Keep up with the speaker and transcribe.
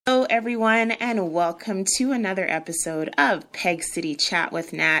everyone, and welcome to another episode of Peg City Chat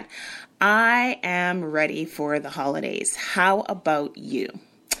with Nat. I am ready for the holidays. How about you?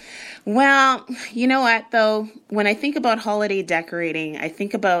 Well, you know what, though? When I think about holiday decorating, I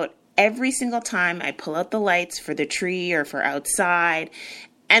think about every single time I pull out the lights for the tree or for outside,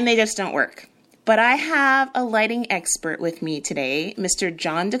 and they just don't work. But I have a lighting expert with me today, Mr.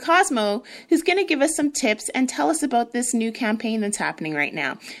 John DeCosmo, who's going to give us some tips and tell us about this new campaign that's happening right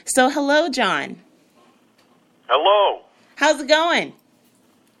now. So, hello, John. Hello. How's it going?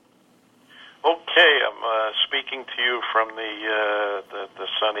 Okay, I'm speaking to you from the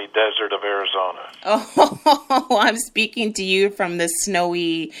sunny desert of Arizona. Oh, I'm speaking to you from the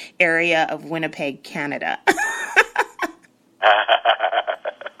snowy area of Winnipeg, Canada.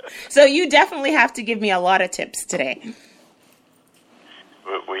 So you definitely have to give me a lot of tips today.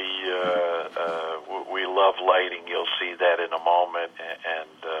 We love lighting. You'll see that in a moment, and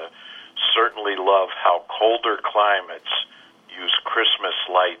certainly love how colder climates use Christmas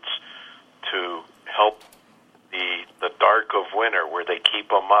lights to help the dark of winter, where they keep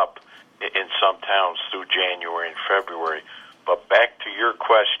them up in some towns through January and February. But back to your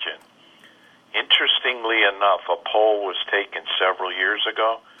question. Interestingly enough, a poll was taken several years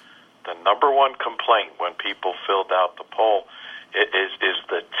ago. The number one complaint when people filled out the poll is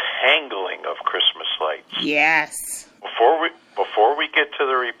the tangling of Christmas lights. Yes. Before we get to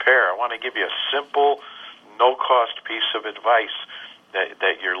the repair, I want to give you a simple, no-cost piece of advice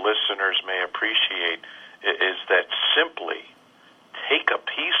that your listeners may appreciate, is that simply take a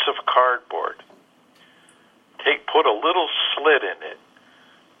piece of cardboard, put a little slit in it,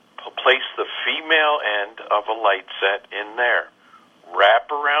 place the female end of a light set in there,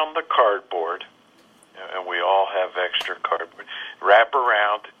 wrap around the cardboard, and we all have extra cardboard, wrap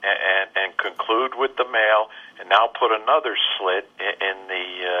around and conclude with the male, and now put another slit in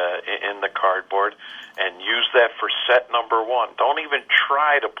the cardboard and use that for set number one. Don't even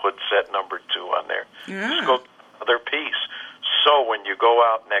try to put set number two on there. Yeah. Just go another piece. So when you go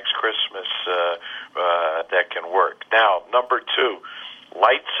out next Christmas, that can work. Now, number two,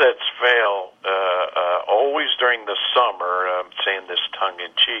 light sets fail always during the summer. I'm saying this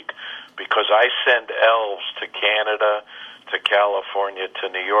tongue-in-cheek because I send elves to Canada, to California, to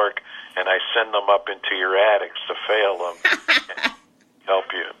New York, and I send them up into your attics to fail them.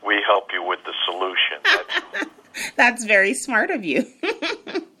 We help you with the solution. That's very smart of you.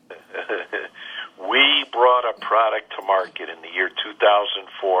 We brought a product to market in the year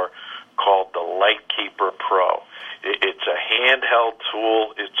 2004 called the LightkeeperPro. It's a handheld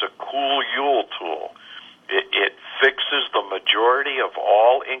tool. It's a cool Yule tool. It fixes the majority of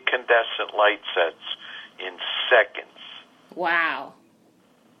all incandescent light sets in seconds. Wow.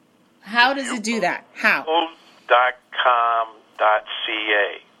 How does it do that? How?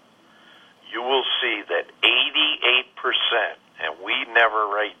 .com.ca. You will see that 88%, and we never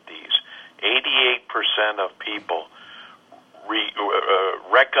write these, 88% of people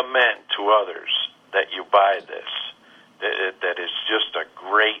recommend to others that you buy this. That is just a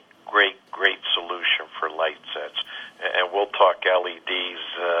great solution for light sets. And we'll talk LEDs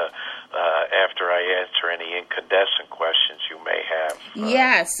after I answer any incandescent questions you may have.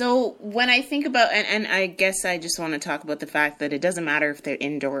 Yeah, so when I think about, and I guess I just want to talk about the fact that it doesn't matter if they're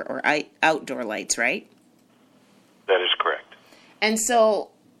indoor or outdoor lights, right? That is correct. And so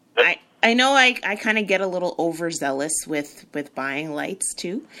I know I kind of get a little overzealous with buying lights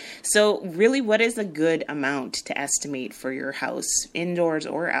too. So really, what is a good amount to estimate for your house, indoors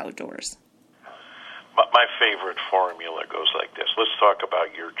or outdoors? My favorite formula goes like this. Let's talk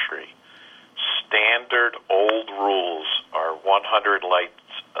about your tree. Standard old rules are 100 light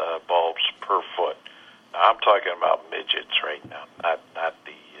bulbs per foot. Now, I'm talking about midgets right now, not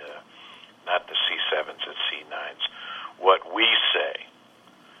the C7s and C9s. What we say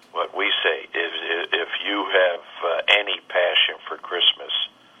is if you have any passion for Christmas,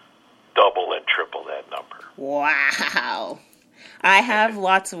 double and triple that number. Wow. I have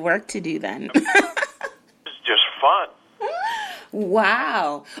lots of work to do then. It's just fun.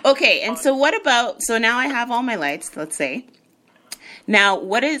 Wow. Okay, and so what about, so now I have all my lights, let's say. Now,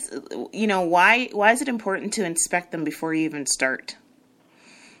 what is, why is it important to inspect them before you even start?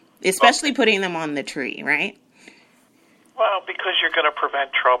 Especially putting them on the tree, right? Well, because you're going to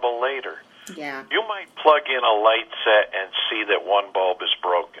prevent trouble later. Yeah. You might plug in a light set and see that one bulb is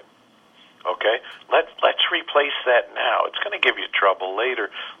broken. Okay? Let's replace that now. It's going to give you trouble later.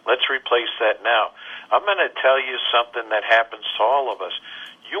 Let's replace that now. I'm going to tell you something that happens to all of us.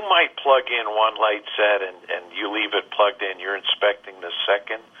 You might plug in one light set and you leave it plugged in. You're inspecting the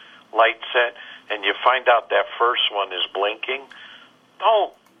second light set and you find out that first one is blinking.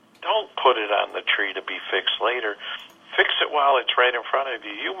 Don't don't put it on the tree to be fixed later. Fix it while it's right in front of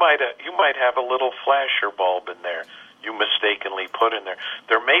you. You might have a little flasher bulb in there you mistakenly put in there.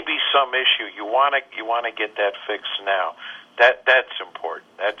 There may be some issue. You want to get that fixed now. That's important.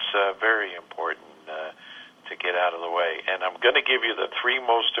 That's very important to get out of the way. And I'm going to give you the three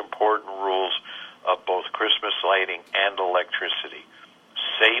most important rules of both Christmas lighting and electricity: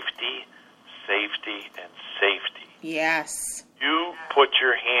 safety, safety, and safety. Yes. You put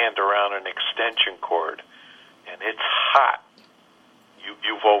your hand around an extension cord and it's hot.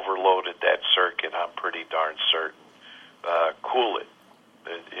 You've overloaded that circuit, I'm pretty darn certain. Cool it.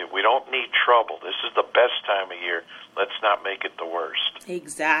 We don't need trouble. This is the best time of year. Let's not make it the worst.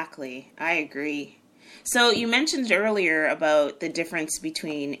 Exactly. I agree. So you mentioned earlier about the difference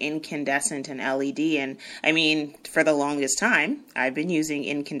between incandescent and LED, and I mean, for the longest time, I've been using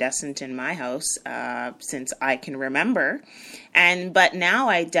incandescent in my house since I can remember, but now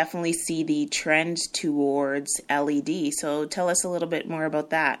I definitely see the trend towards LED. So tell us a little bit more about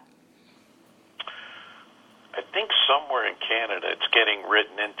that. I think somewhere in Canada it's getting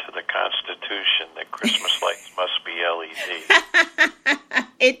written into the Constitution that Christmas lights must be LED.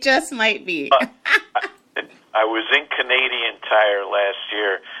 It just might be. I was in Canadian Tire last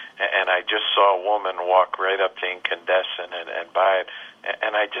year, and I just saw a woman walk right up to incandescent and buy it.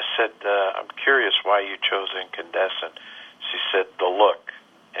 And I just said, I'm curious why you chose incandescent. She said, the look.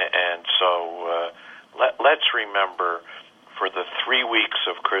 And so let's remember, for the 3 weeks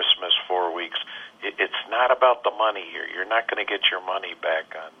of Christmas, 4 weeks, it's not about the money here. You're not going to get your money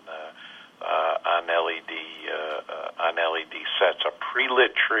back on LED sets. A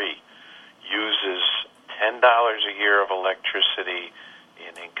pre-lit tree uses $10 a year of electricity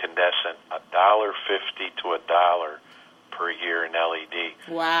in incandescent, $1.50 to $1 per year in LED.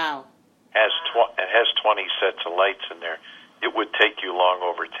 Wow. It has 20 sets of lights in there. It would take you long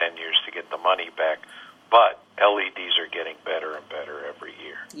over 10 years to get the money back, but LEDs are getting better and better every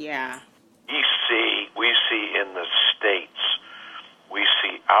year. Yeah. We see in the States, we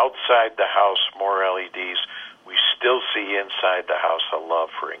see outside the house more LEDs. We still see inside the house a love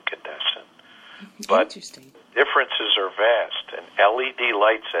for incandescent. But interesting. Differences are vast. An LED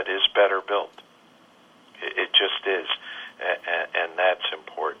light set is better built. It just is, and that's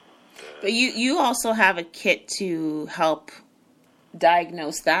important. But you also have a kit to help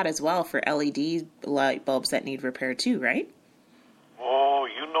diagnose that as well for LED light bulbs that need repair too, right? Oh,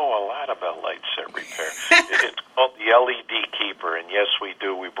 you know a lot about light set repair. It's called the LED Keeper, and yes, we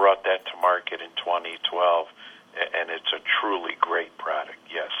do. We brought that to market in 2012, and it's a truly great product,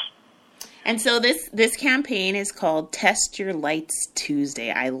 yes. And so this campaign is called Test Your Lights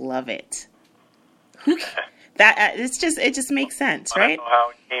Tuesday. I love it. It just makes sense, right? I know how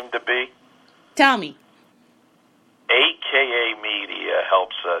it came to be. Tell me. AKA Media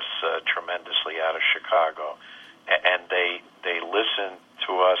helps us tremendously out of Chicago, and they listened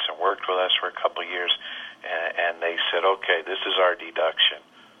to us and worked with us for a couple of years, and they said, okay, this is our deduction.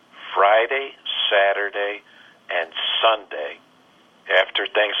 Friday, Saturday, and Sunday after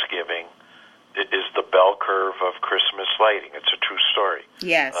Thanksgiving is the bell curve of Christmas lighting. It's a true story.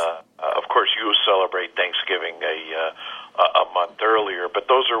 Yes. Of course, you celebrate Thanksgiving a month earlier, but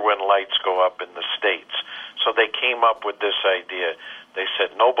those are when lights go up in the States. So they came up with this idea. They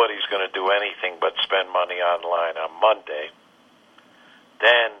said nobody's going to do anything but spend money online on Monday.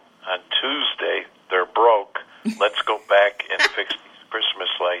 Then on Tuesday, they're broke. Let's go back and fix these Christmas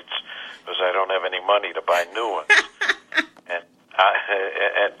lights because I don't have any money to buy new ones.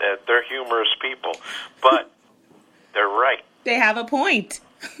 And they're humorous people, but they're right. They have a point.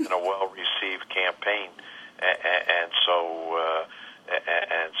 In a well-received campaign, and so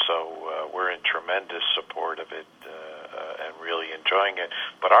we're in tremendous support of it and really enjoying it.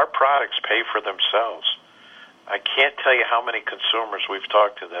 But our products pay for themselves. I can't tell you how many consumers we've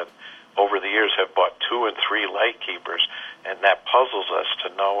talked to that over the years have bought 2 and 3 light keepers, and that puzzles us to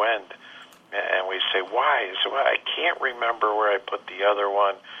no end. And we say, why? So I can't remember where I put the other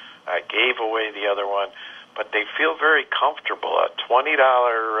one. I gave away the other one. But they feel very comfortable. A $20,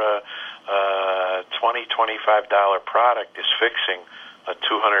 $25 product is fixing a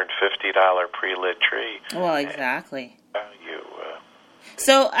 $250 pre-lit tree. Well, exactly.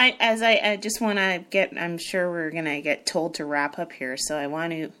 So I just want to get, I'm sure we're going to get told to wrap up here. So I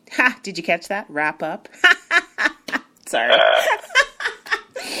want to, did you catch that? Wrap up? Sorry.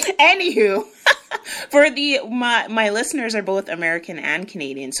 Anywho, For my listeners are both American and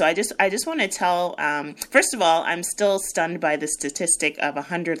Canadian, so I just want to tell. First of all, I'm still stunned by the statistic of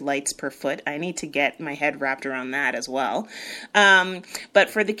 100 lights per foot. I need to get my head wrapped around that as well. But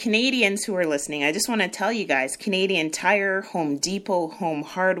for the Canadians who are listening, I just want to tell you guys: Canadian Tire, Home Depot, Home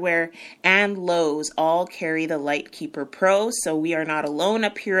Hardware, and Lowe's all carry the LightkeeperPro Pro. So we are not alone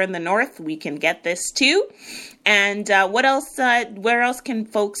up here in the north. We can get this too. And what else? Where else can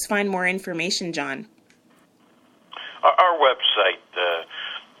folks find more information, John? Our website.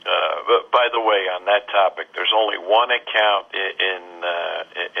 By the way, on that topic, there's only one account in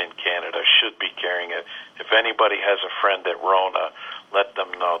Canada. Should be carrying it. If anybody has a friend at Rona, let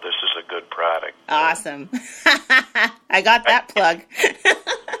them know this is a good product. Awesome. I got that plug.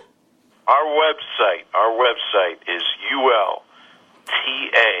 Our website is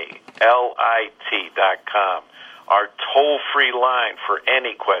ultalit.com. Our toll-free line for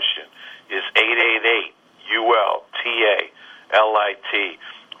any question is 888-ULTALIT.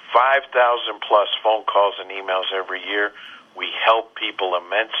 5,000 plus phone calls and emails every year. We help people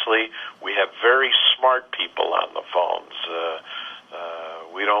immensely. We have very smart people on the phones.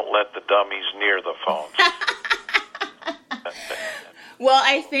 We don't let the dummies near the phones. Well,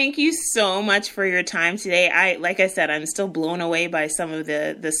 I thank you so much for your time today. Like I said, I'm still blown away by some of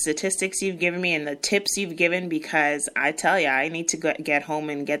the statistics you've given me and the tips you've given, because I tell you, I need to get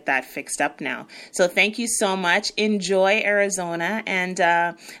home and get that fixed up now. So thank you so much. Enjoy Arizona, and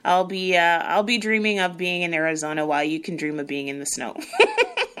I'll be dreaming of being in Arizona while you can dream of being in the snow.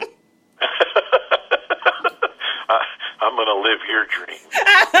 I'm going to live your dream.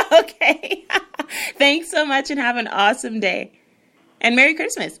 Okay. Thanks so much, and have an awesome day. And Merry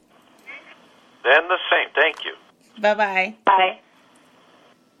Christmas. And the same. Thank you. Bye-bye. Bye.